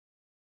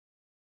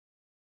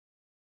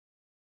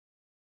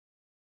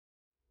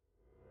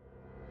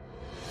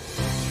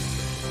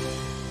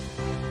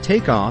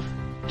take off,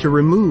 to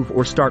remove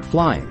or start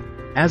flying,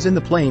 as in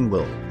the plane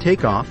will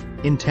take off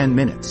in 10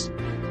 minutes.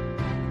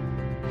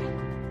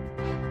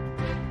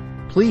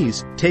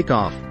 Please take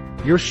off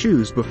your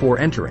shoes before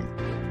entering.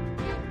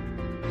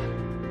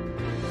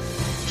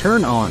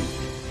 Turn on,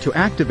 to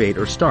activate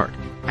or start,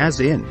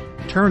 as in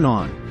turn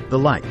on the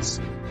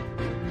lights.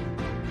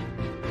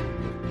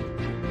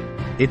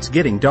 It's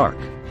getting dark.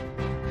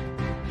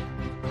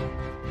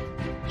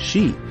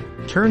 She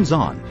turns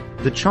on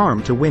the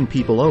charm to win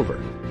people over.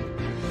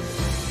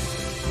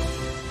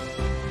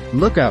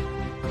 Look up,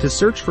 to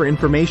search for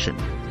information,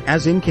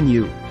 as in can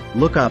you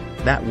look up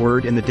that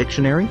word in the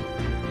dictionary?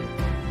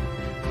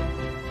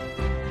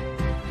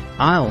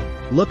 I'll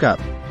look up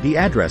the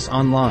address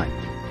online.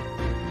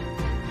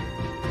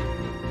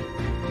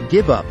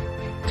 Give up,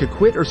 to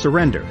quit or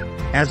surrender,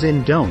 as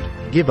in don't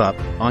give up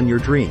on your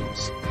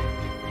dreams.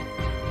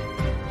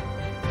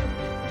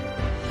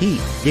 He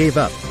gave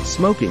up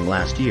smoking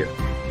last year.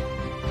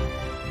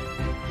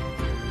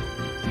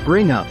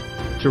 Bring up,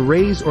 to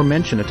raise or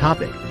mention a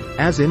topic,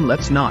 as in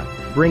let's not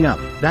bring up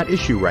that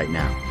issue right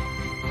now.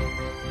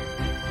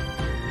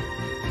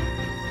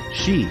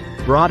 She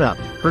brought up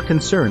her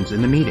concerns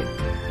in the meeting.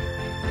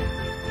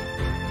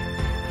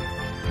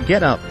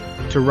 Get up,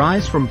 to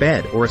rise from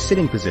bed or a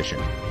sitting position,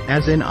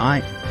 as in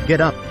I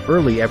get up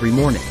early every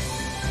morning.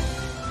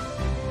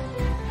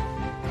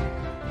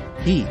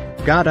 He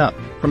got up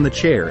from the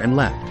chair and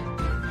left.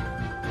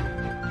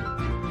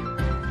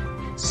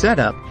 Set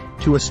up,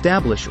 to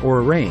establish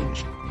or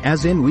arrange,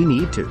 as in we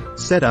need to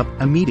set up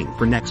a meeting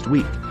for next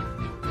week.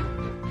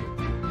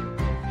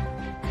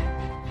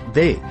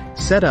 They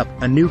set up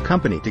a new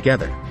company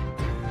together.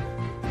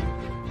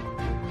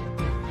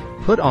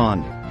 Put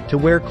on, to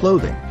wear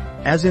clothing,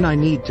 as in I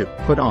need to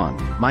put on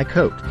my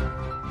coat.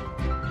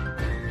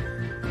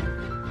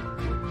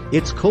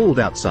 It's cold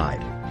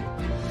outside.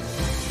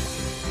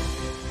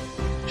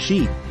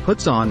 She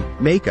puts on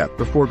makeup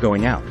before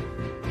going out.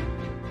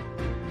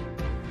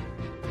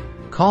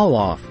 Call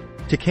off,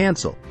 to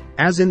cancel,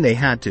 as in they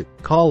had to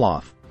call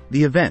off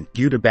the event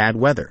due to bad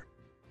weather.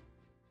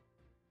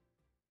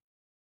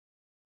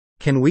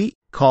 Can we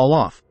call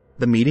off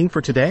the meeting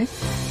for today?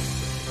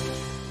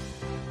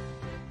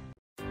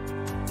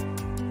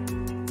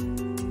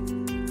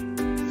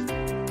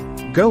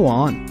 Go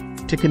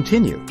on, to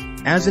continue,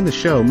 as in the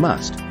show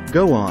must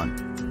go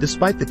on,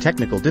 despite the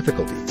technical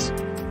difficulties.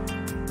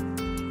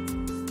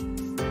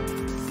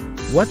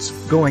 What's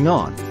going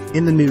on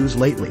in the news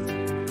lately?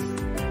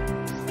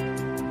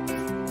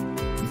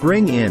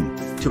 Bring in,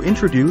 to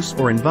introduce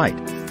or invite,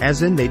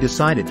 as in they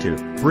decided to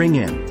bring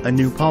in a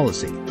new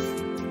policy.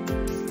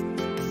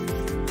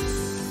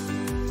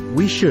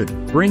 We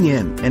should bring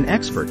in an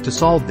expert to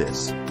solve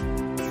this.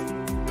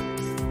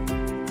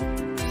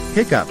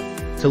 Pick up,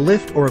 to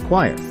lift or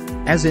acquire,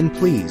 as in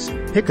please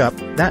pick up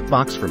that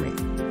box for me.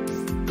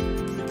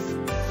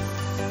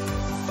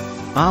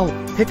 I'll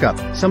pick up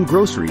some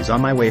groceries on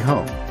my way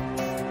home.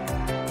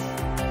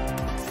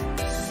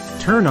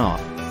 Turn off,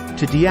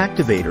 to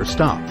deactivate or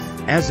stop,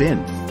 as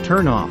in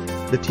turn off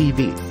the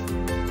TV.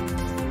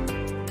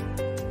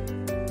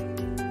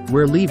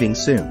 We're leaving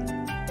soon.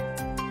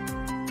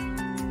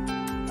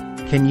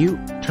 Can you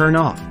turn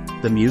off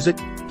the music,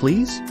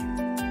 please?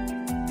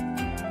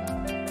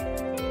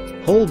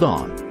 Hold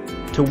on,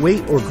 to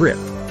wait or grip,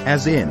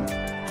 as in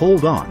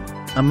hold on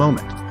a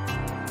moment.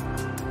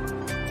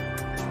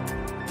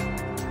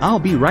 I'll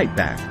be right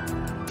back.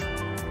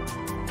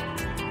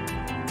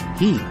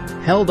 He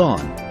held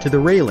on to the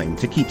railing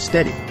to keep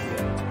steady.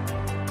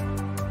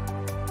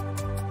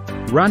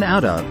 Run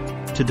out of,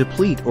 to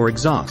deplete or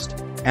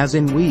exhaust, as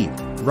in we've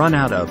run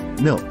out of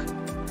milk.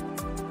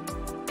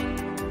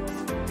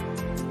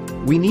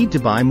 We need to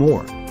buy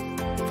more.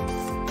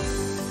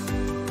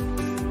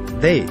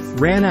 They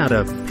ran out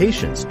of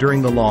patience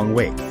during the long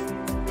wait.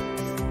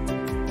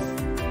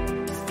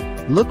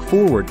 Look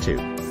forward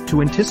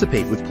to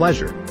anticipate with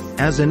pleasure,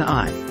 as in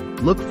I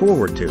look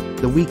forward to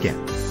the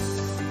weekend.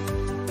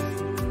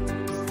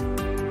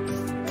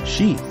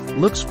 She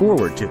looks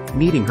forward to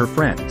meeting her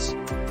friends.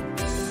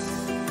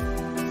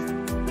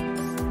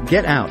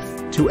 Get out,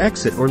 to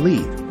exit or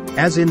leave,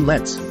 as in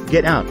let's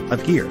get out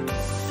of here.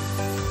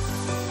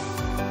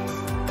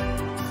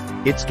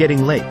 It's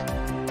getting late.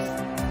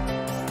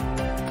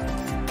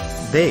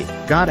 They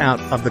got out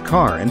of the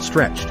car and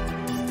stretched.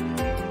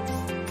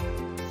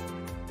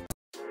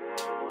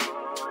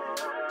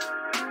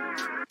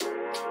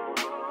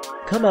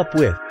 Come up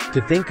with,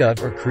 to think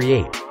of or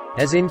create,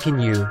 as in can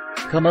you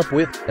come up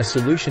with a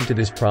solution to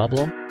this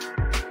problem?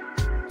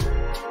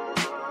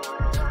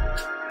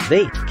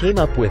 They came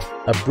up with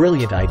a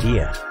brilliant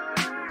idea.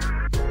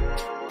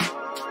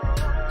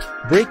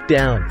 Break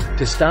down,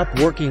 to stop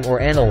working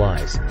or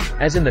analyze,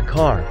 as in the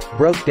car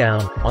broke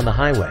down on the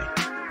highway.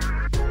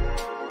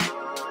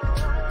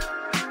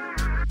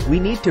 We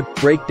need to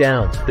break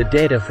down the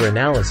data for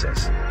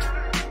analysis.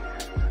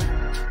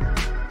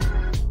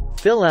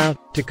 Fill out,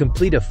 to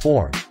complete a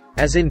form,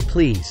 as in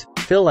please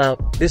fill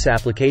out this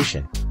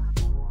application.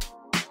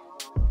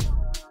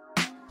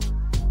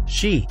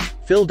 She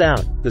filled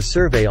out the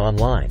survey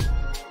online.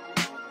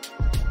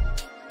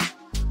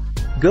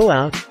 Go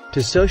out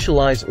to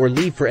socialize or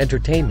leave for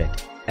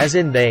entertainment, as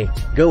in they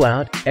go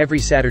out every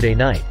Saturday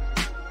night.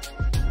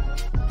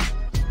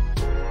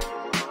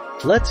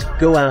 Let's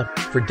go out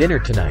for dinner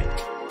tonight.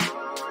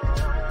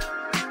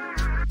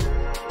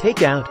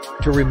 Take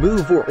out to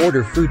remove or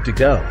order food to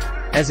go,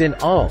 as in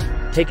I'll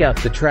take out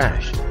the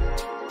trash.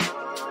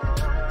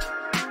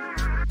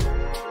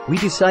 We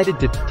decided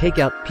to take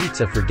out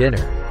pizza for dinner.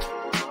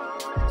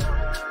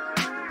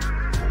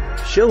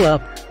 Show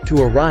up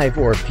to arrive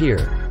or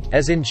appear,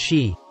 as in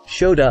she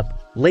showed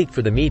up late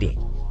for the meeting.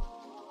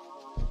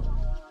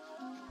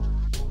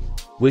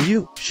 Will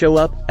you show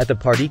up at the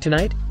party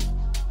tonight?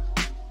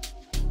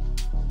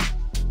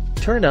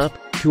 Turn up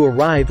to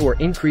arrive or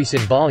increase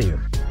in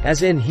volume,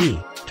 as in he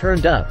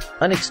turned up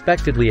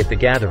unexpectedly at the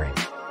gathering.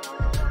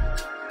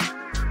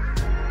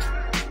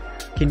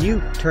 Can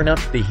you turn up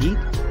the heat?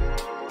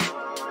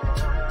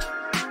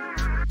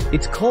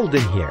 It's cold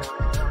in here.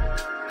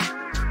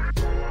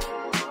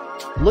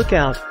 Look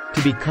out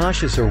to be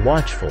cautious or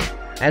watchful,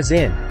 as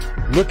in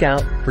look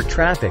out for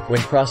traffic when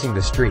crossing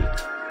the street.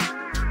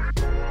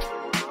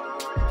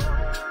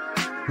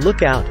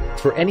 Look out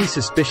for any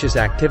suspicious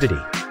activity.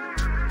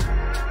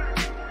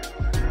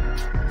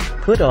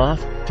 Put off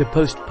to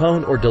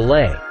postpone or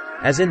delay,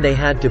 as in they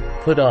had to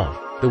put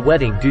off the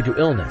wedding due to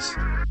illness.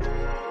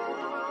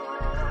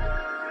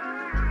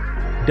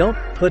 Don't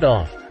put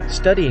off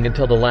studying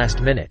until the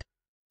last minute.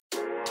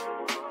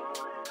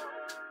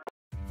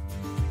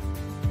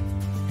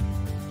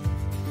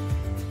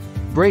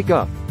 Break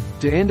up,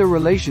 to end a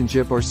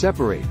relationship or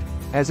separate,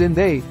 as in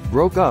they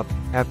broke up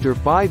after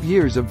 5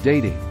 years of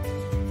dating.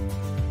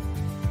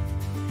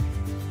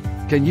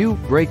 Can you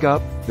break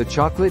up the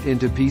chocolate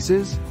into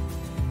pieces?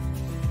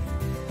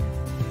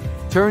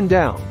 Turn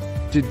down,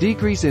 to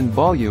decrease in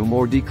volume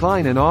or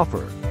decline an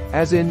offer,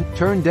 as in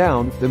turn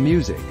down the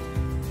music.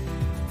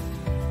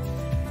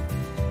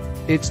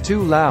 It's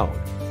too loud.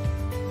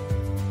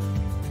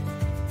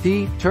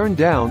 He turned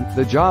down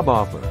the job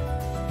offer.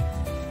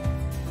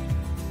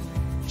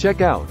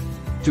 Check out,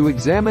 to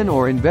examine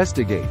or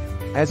investigate,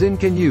 as in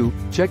can you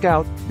check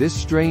out this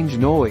strange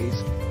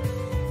noise?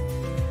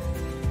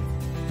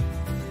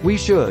 We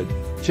should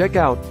check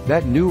out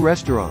that new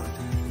restaurant.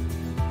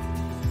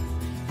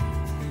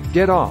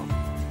 Get off,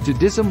 to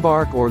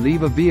disembark or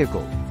leave a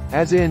vehicle,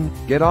 as in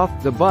get off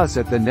the bus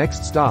at the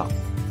next stop.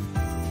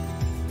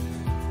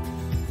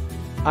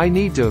 I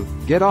need to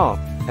get off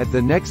at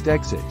the next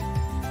exit.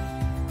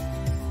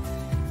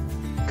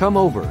 Come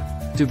over,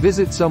 to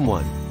visit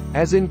someone,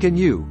 as in can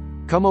you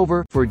come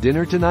over for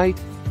dinner tonight?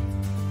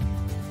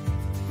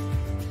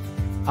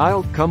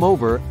 I'll come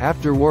over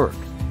after work.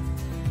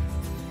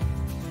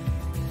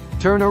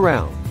 Turn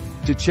around,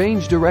 to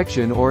change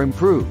direction or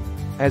improve,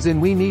 as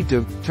in we need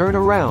to turn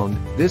around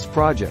this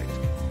project.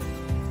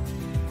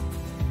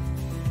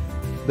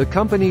 The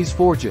company's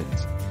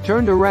fortunes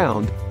turned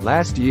around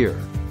last year.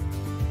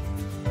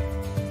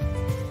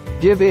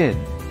 Give in,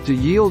 to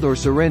yield or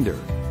surrender,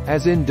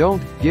 as in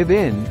don't give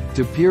in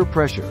to peer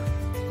pressure.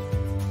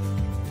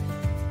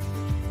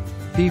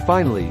 He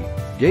finally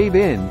gave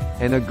in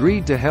and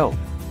agreed to help.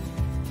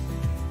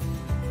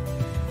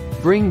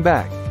 Bring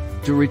back,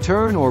 to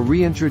return or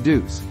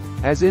reintroduce,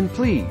 as in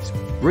please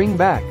bring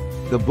back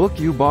the book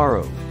you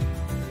borrowed.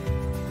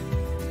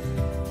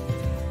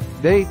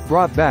 They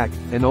brought back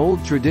an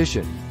old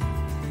tradition.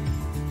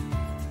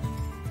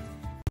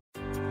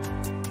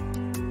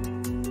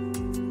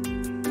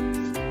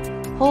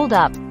 Hold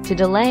up, to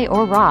delay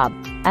or rob,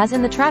 as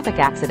in the traffic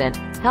accident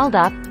held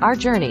up our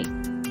journey.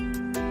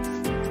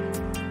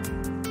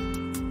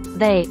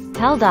 They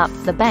held up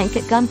the bank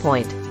at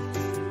gunpoint.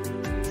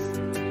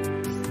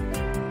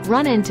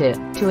 Run into,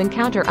 to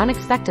encounter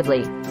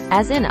unexpectedly,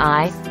 as in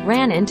I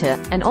ran into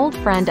an old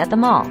friend at the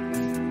mall.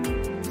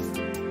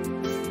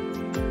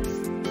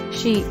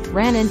 She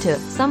ran into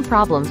some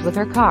problems with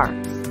her car.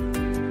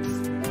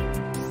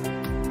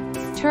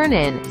 Turn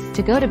in,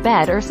 to go to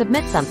bed or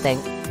submit something,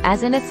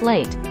 as in it's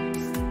late.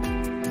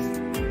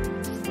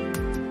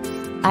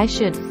 I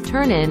should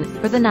turn in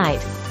for the night.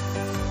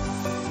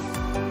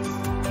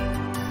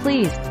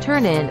 Please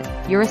turn in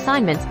your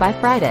assignments by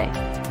Friday.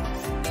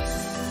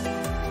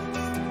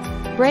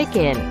 Break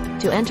in,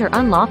 to enter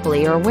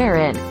unlawfully or wear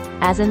in,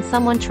 as in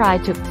someone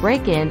tried to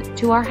break in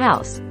to our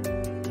house.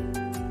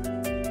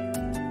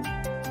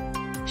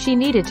 She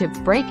needed to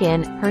break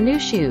in her new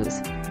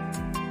shoes.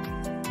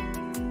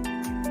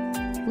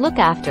 Look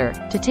after,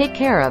 to take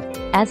care of,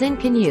 as in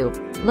can you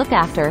look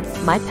after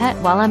my pet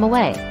while I'm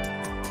away?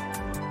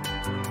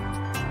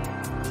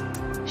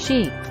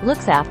 She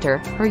looks after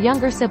her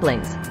younger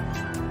siblings.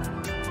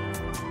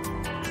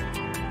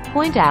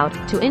 Point out,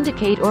 to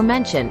indicate or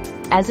mention,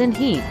 as in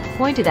he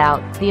pointed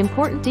out the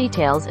important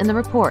details in the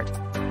report.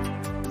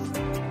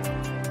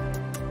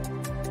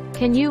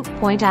 Can you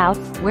point out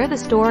where the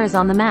store is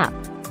on the map?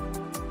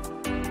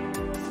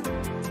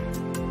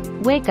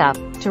 Wake up,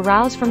 to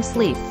rouse from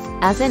sleep,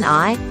 as in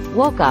I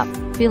woke up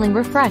feeling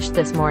refreshed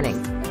this morning.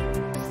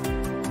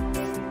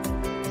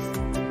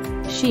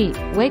 She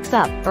wakes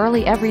up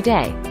early every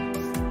day.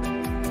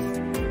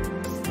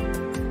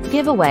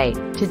 Give away,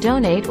 to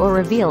donate or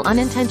reveal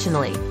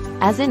unintentionally,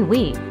 as in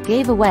we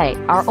gave away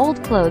our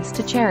old clothes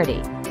to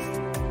charity.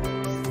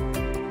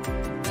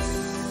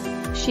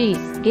 She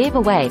gave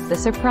away the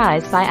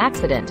surprise by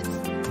accident.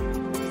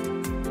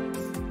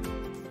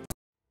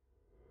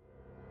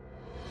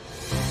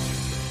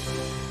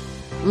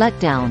 Let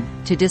down,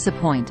 to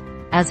disappoint,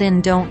 as in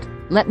don't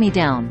let me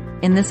down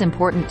in this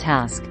important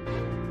task.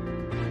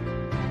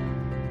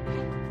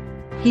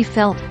 He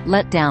felt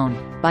let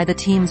down by the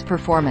team's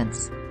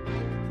performance.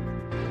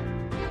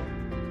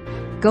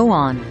 Go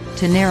on,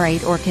 to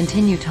narrate or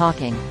continue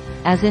talking,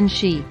 as in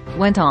she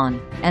went on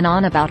and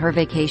on about her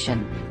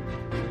vacation.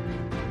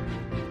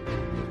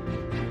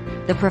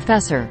 The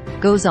professor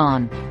goes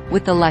on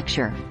with the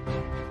lecture.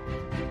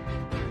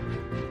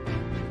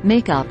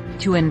 Make up,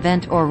 to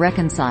invent or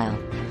reconcile,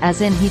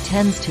 as in he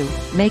tends to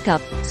make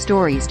up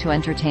stories to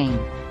entertain.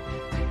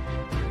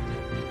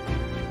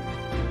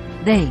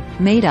 They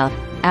made up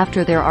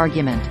after their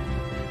argument.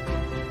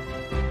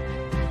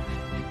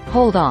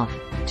 Hold off,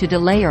 to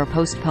delay or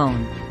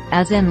postpone,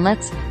 as in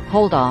let's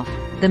hold off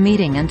the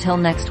meeting until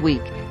next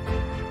week.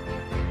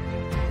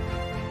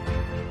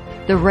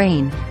 The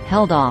rain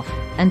held off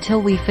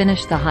until we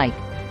finished the hike.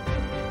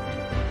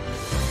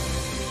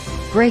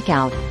 Break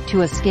out,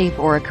 to escape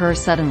or occur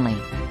suddenly,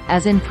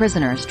 as in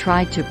prisoners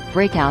tried to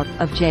break out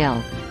of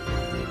jail.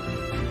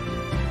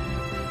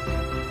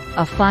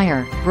 A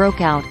fire broke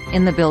out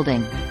in the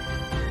building.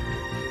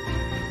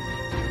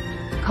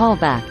 Call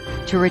back,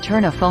 to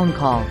return a phone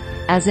call,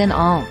 as in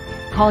I'll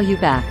call you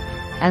back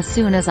as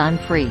soon as I'm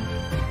free.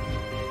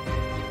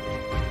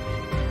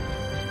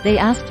 They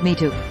asked me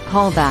to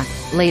call back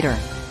later.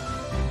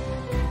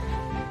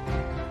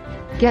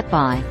 Get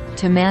by,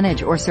 to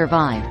manage or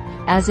survive,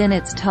 as in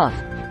it's tough,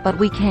 but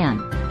we can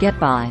get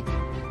by.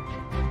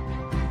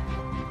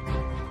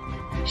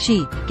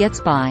 She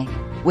gets by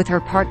with her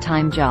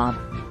part-time job.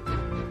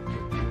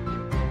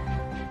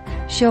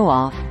 Show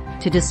off,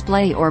 to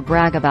display or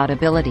brag about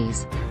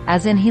abilities,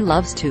 as in he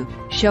loves to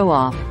show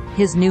off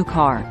his new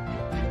car.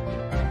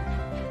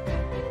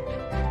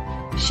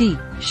 She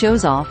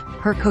shows off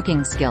her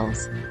cooking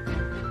skills.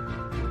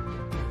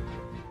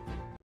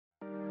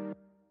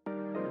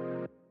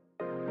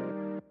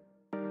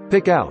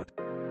 Pick out,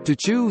 to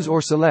choose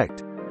or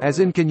select, as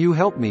in can you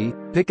help me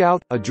pick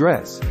out a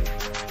dress?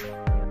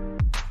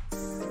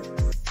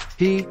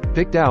 He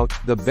picked out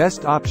the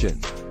best option.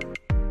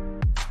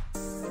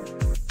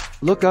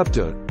 Look up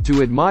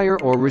to admire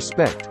or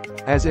respect,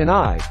 as in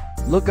I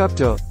look up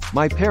to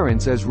my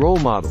parents as role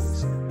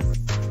models.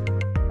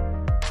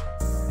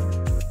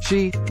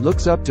 She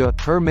looks up to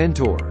her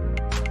mentor.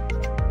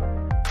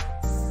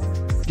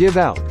 Give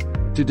out,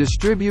 to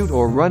distribute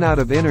or run out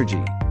of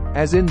energy,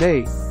 as in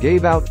they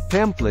gave out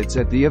pamphlets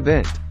at the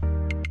event.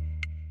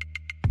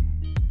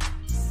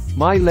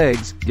 My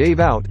legs gave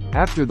out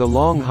after the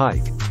long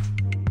hike.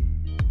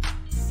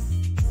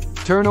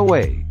 Turn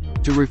away,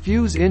 to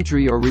refuse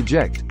entry or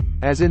reject,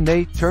 as in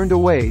they turned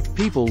away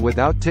people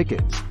without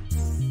tickets.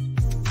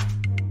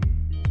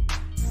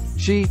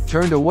 She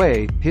turned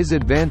away his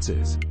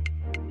advances.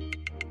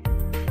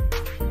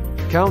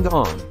 Count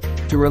on,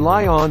 to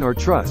rely on or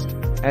trust,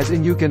 as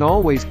in you can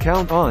always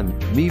count on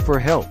me for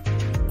help.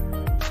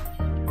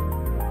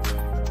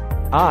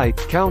 I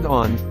count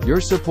on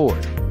your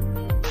support.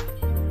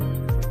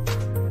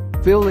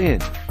 Fill in,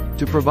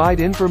 to provide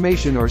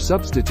information or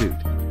substitute,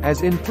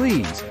 as in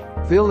please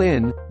fill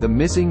in the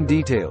missing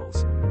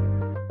details.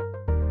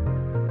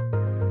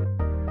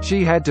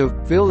 She had to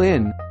fill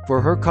in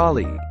for her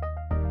colleague.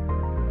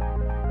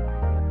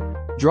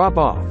 Drop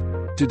off,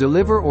 to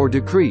deliver or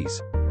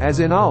decrease, as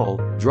in I'll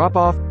drop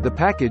off the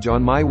package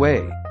on my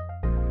way.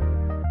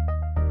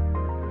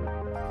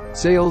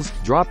 Sales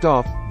dropped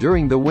off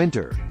during the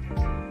winter.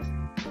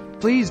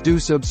 Please do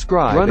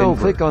subscribe and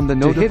click on the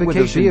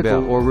notification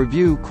bell or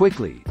review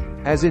quickly,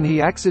 as in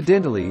he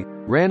accidentally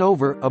ran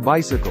over a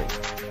bicycle.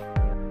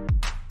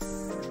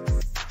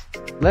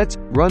 Let's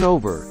run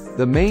over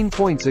the main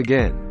points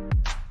again.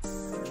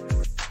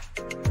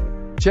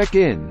 Check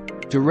in,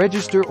 to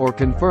register or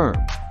confirm,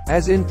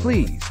 as in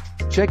please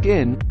check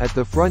in at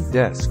the front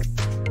desk.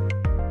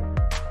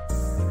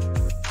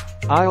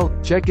 I'll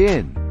check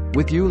in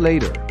with you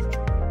later.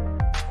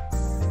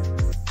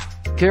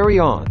 Carry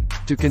on,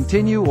 to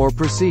continue or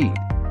proceed,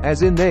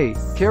 as in they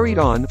carried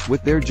on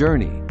with their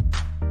journey.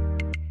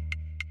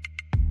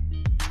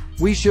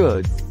 We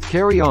should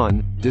carry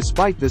on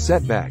despite the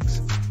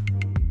setbacks.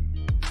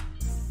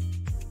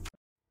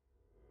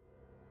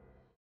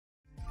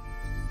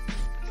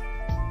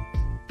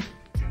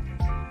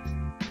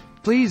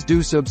 Please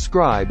do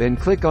subscribe and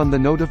click on the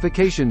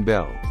notification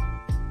bell.